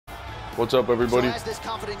What's up, everybody?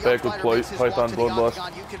 Back with Python Bloodlust.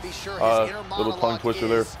 Little tongue twister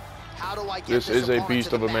there. This is a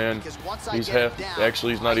beast of a man. He's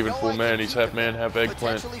actually he's not even full man. He's half man, half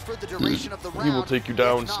eggplant. He will take you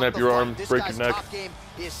down, snap your arm, break your neck.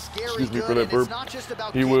 Excuse me for that burp.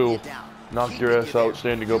 He will knock your ass out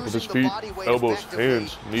standing up with his feet, elbows,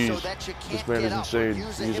 hands, knees. This man is insane.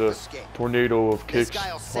 He's a tornado of kicks,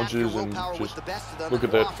 punches, and just look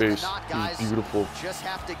at that face. He's beautiful.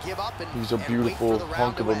 He's a beautiful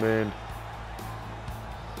hunk of a man.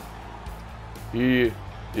 He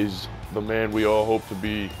is the man we all hope to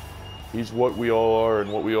be. He's what we all are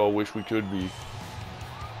and what we all wish we could be.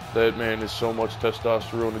 That man is so much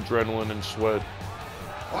testosterone, adrenaline, and sweat.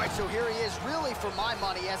 All right, so here he is, really, for my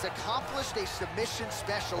money, has accomplished a submission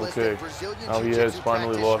specialist at Brazilian Jiu-Jitsu. Now he has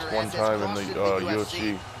finally lost one time in the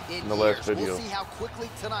UFC in the last video.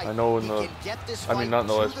 I know in the, I mean not in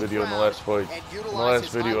the last video, in the last fight. In the last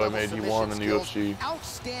video I made, he won in the UFC.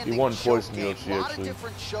 He won twice in the UFC actually,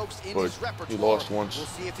 but he lost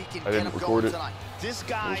once. I didn't record it. This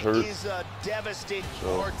guy is a devastating.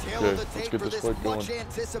 So, okay, let's get this fight going. Much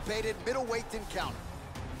anticipated middleweight encounter.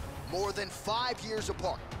 More than 5 years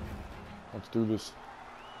apart. Let's do this.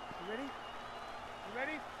 You ready? You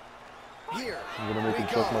ready? Here. I'm gonna make him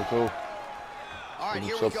suck my toe. All right,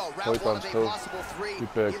 here we go. Round one of a possible three.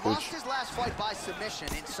 Get back, he lost his last fight by submission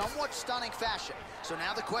in somewhat stunning fashion. So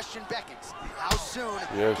now the question beckons: how soon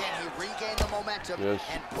can he regain the momentum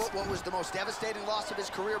and put what was the most devastating loss of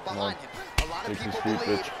his career behind him? A lot of people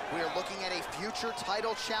believe we are looking at a future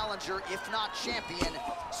title challenger, if not champion.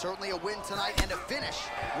 Certainly a win tonight and a finish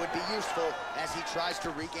would be useful as he tries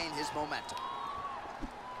to regain his momentum.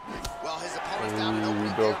 Well, his opponent found an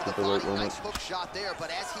opening there with the body. Nice hook shot there, but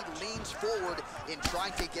as he leans forward in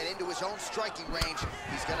trying to get into his own striking range,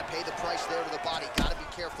 he's going to pay the price there to the body. Got to be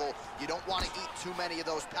careful. You don't want to eat too many of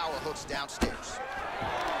those power hooks downstairs.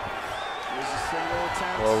 Here's a single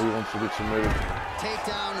attempt. Well, he wants to get submitted.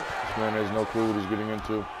 Takedown. This man has no clue what he's getting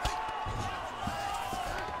into.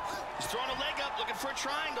 He's throwing a leg up, looking for a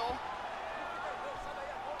triangle.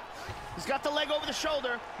 He's got the leg over the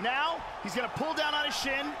shoulder. Now, he's going to pull down on his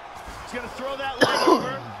shin. He's going to throw that leg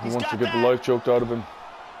over. He wants to get the life choked out of him.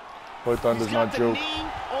 Python does not joke.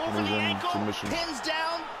 And he's in submission.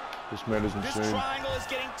 This man is insane.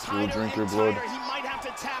 He will drink your blood.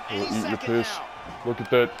 He will eat your piss. Look at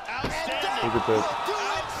that. Look at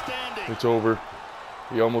that. It's over.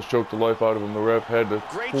 He almost choked the life out of him. The ref had to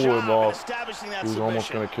pull him off. He was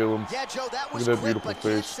almost going to kill him. Look at that beautiful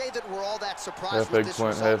face. Half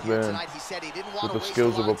eggplant, half man. With the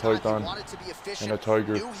skills of a python and a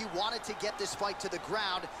tiger.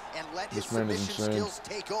 This man is insane.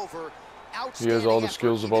 He has all the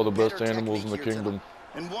skills of all the best animals in the kingdom.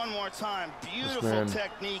 And one more time, beautiful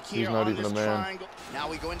technique here. He's not even a man.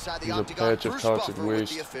 He's a patch of toxic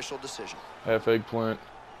waste. Half eggplant,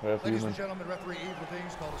 half human.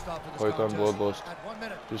 Python Bloodlust.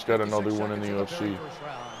 Just got another one in the UFC.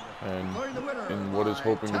 And in what is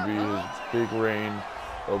hoping to be his big reign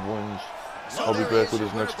of wins. I'll be back with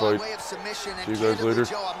his next fight. See you guys later.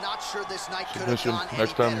 Submission.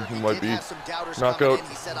 Next time he might be knockout.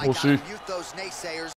 We'll see.